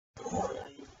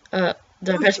Do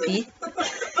I press P?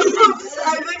 Alright,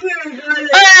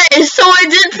 so I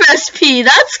did press P.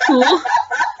 That's cool.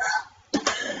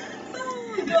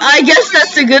 I guess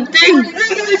that's a good thing.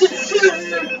 It's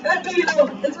meant to be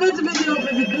the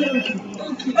open video.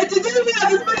 And today we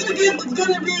have a special game that's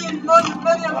gonna be in many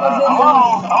of our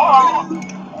videos.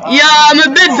 Yeah, I'm a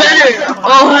bit better.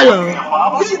 Oh, hello.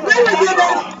 He's better than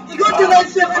us. He got to like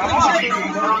 7%.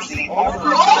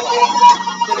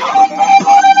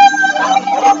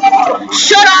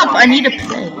 Shut up! I need to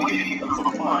play.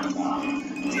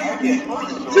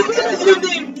 So what is your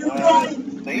name, you guy?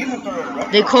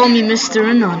 They call me Mr.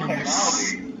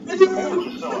 Anonymous.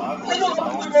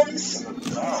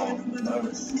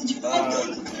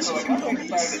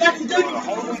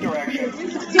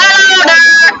 Hello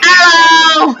there!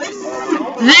 Hello!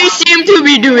 They seem to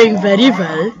be doing very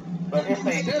well. But if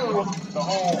they do, the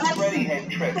whole Freddy head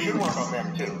trick should work on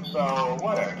them too, so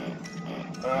whatever.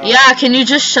 Yeah, can you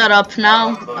just shut up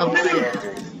now? Did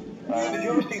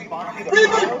you ever see Foxy the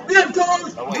Pirate?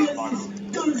 Oh wait, Foxy.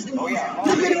 Oh yeah,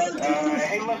 Foxy.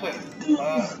 Hey listen,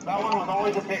 that one was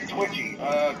always a bit twitchy.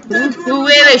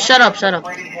 Wait, shut up.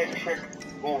 Freddy head trick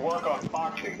will work on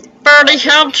Foxy. Freddy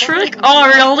head trick? Oh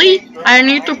really? I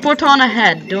need to put on a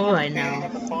head, do I now?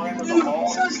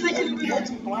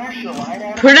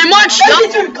 Pretty much,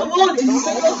 Come on,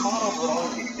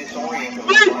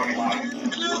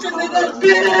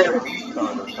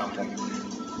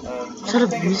 shut up,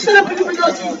 music.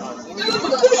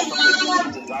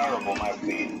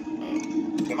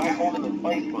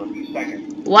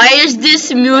 Why is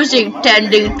this music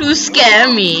tending to scare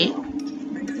me?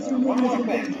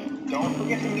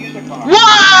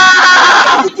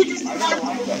 Wow!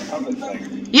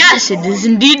 Yes, it is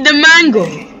indeed the mango.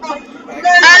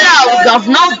 Hello,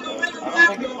 governor.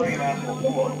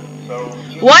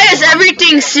 Why is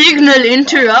everything signal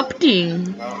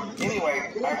interrupting?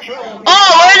 Oh,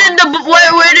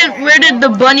 where did the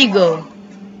bunny go?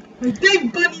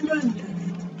 Big bunny run.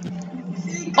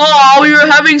 Oh, we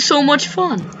were having so much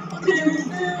fun.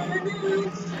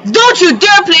 Don't you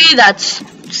dare play that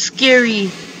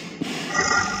scary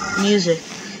music.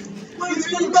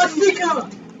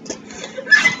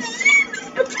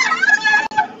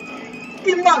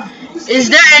 Is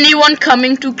there anyone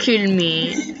coming to kill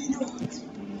me?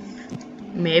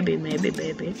 Maybe.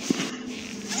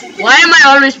 Why am I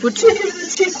always putting...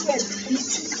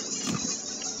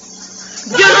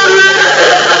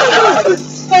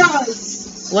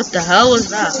 What the hell was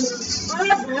that?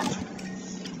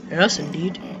 Yes,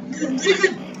 indeed.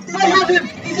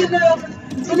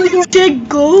 Chicken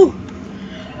go?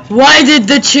 Why did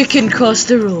the chicken cross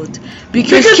the road?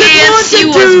 Because KFC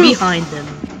was behind them.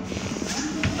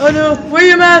 Oh no, wear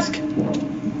your mask!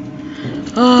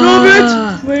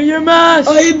 Robert, wear your mask!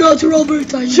 I am not Robert,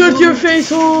 Shut your face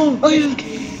hole! I am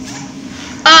gay.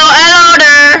 Oh, hello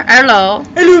there! Hello.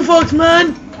 Hello,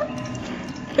 Foxman!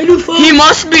 Hello, Fox! He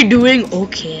must be doing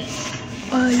okay.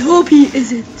 I hope he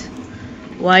isn't.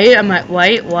 Why you won't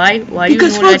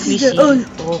let me see?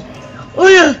 Oh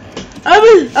yeah! I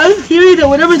have a theory that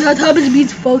whenever that happens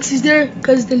means Fox is there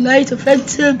because the light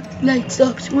affects him, light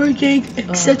stops working,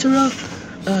 etc.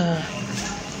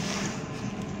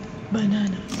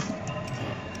 Banana.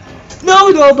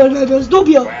 No bananas, don't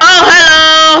be out. Oh,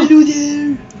 hello! Hello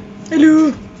there.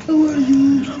 Hello. How are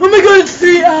you? Oh my god, it's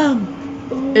 3 am.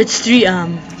 Oh. It's 3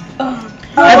 am.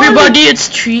 Everybody, it's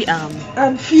 3 am.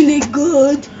 I'm feeling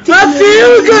good. I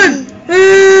feel good.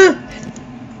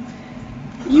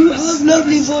 You have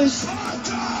lovely voice.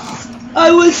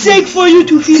 I will sing for you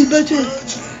to feel better.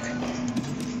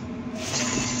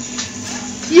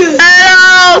 Yes.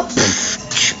 Hello!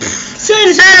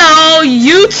 Hello,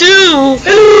 you too!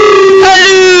 Hello!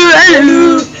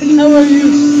 How are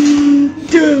you?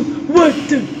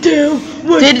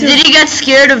 Did he get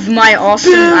scared of my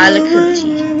awesome alacrity?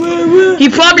 He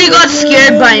probably got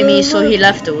scared by me, so he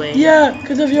left away. Yeah,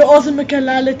 because of your awesome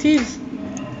mechanities.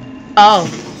 Oh.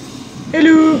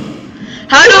 Hello.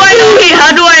 How do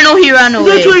I know he ran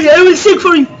away? That's right, I will sing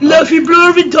for you. Luffy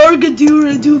blurb and target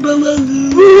do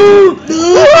balalu.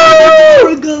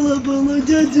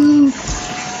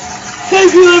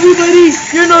 Thank you, everybody.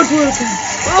 You're not welcome.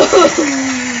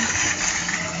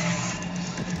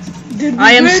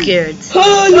 I am scared.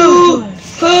 Hello.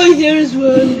 Hi there as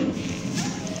well.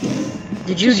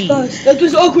 Did you leave? Fast. That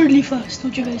was awkwardly fast,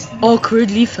 don't you guys think?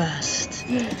 Awkwardly fast.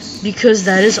 Yes. Because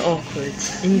that is awkward,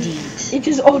 indeed. It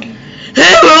is awkward.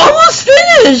 Hey, we're almost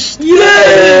finished! Yay!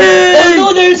 Oh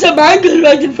no, there's a mango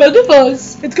right in front of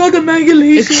us. It's called a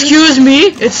mangolation. Excuse me,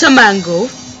 it's a mango.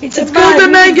 It's called a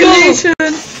mangolation.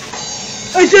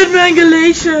 I said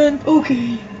mangolation.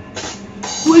 Okay.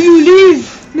 Will you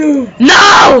leave? No.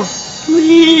 No!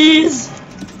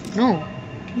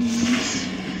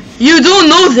 You don't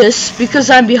know this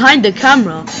because I'm behind the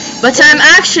camera, but I'm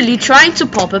actually trying to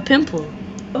pop a pimple.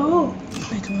 Oh.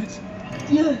 Wait, what?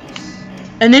 Yes.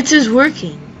 And it is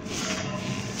working.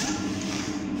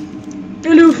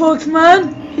 Hello,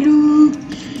 Foxman. Hello.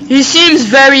 He seems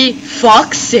very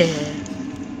foxy.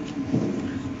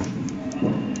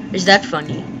 Is that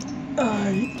funny?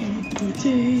 I eat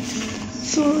potatoes,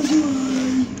 so do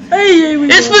I. Hey,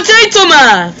 it's potato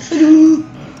math! Hello.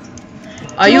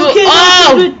 Are you? Okay,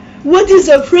 oh! What is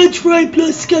a French fry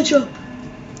plus ketchup?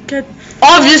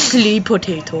 Obviously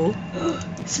potato.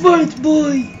 Smart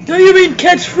boy. Do you mean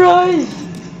catch fries?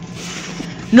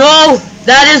 No,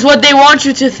 that is what they want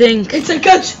you to think. It's a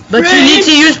catch. But you need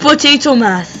to use potato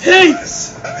math. Hey.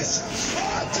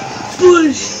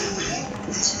 Push.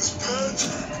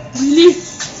 Really?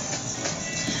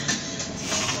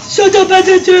 Shut up,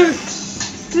 editor.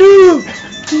 No,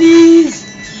 please.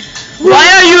 Why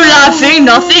are you laughing?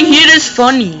 Nothing here is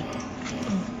funny.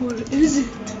 What is it?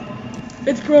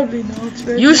 It's probably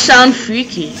not. You sound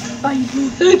freaky. I do.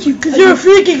 Thank you, because you're a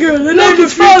freaky girl. And I'm a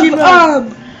freaky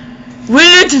man.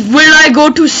 Will I go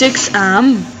to 6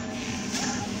 am?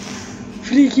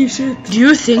 Freaky shit. Do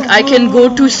you think I can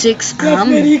go to 6 am?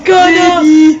 Americana.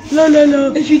 La la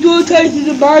la. If you don't tie to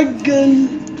the bangle.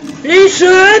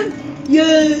 Asian.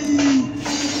 Yay.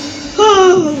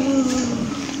 Oh.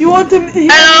 You want them?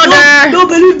 Hello there. No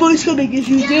balloon boys coming. If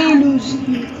you dare lose.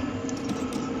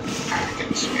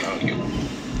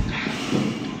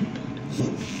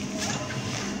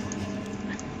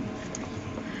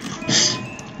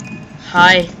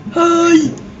 Hi. Hi.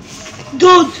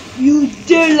 Don't you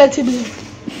dare let him in.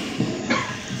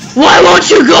 Why won't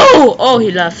you go? Oh,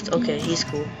 he left. Okay, he's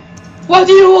cool. What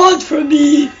do you want from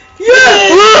me? Yeah.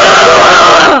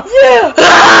 Yeah.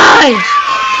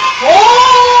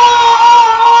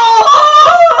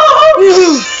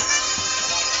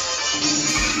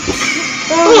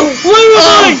 Where am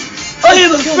I? I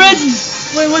am a Freddy.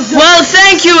 Wait, what's that? Well,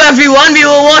 thank you everyone. We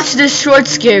will watch this short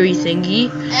scary thingy.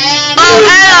 And oh,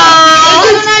 hello.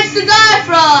 where next to die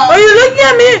from? Are you looking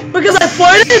at me because I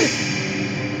farted?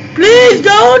 Please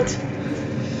don't.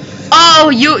 Oh,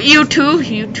 you too?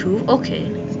 You too? Okay.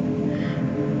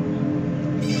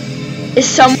 Is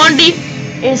somebody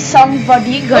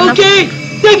gonna... Okay,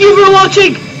 thank you for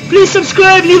watching. Please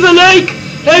subscribe, leave a like,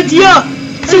 and yeah,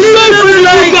 subscribe for the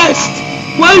new guest.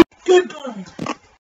 Well, goodbye.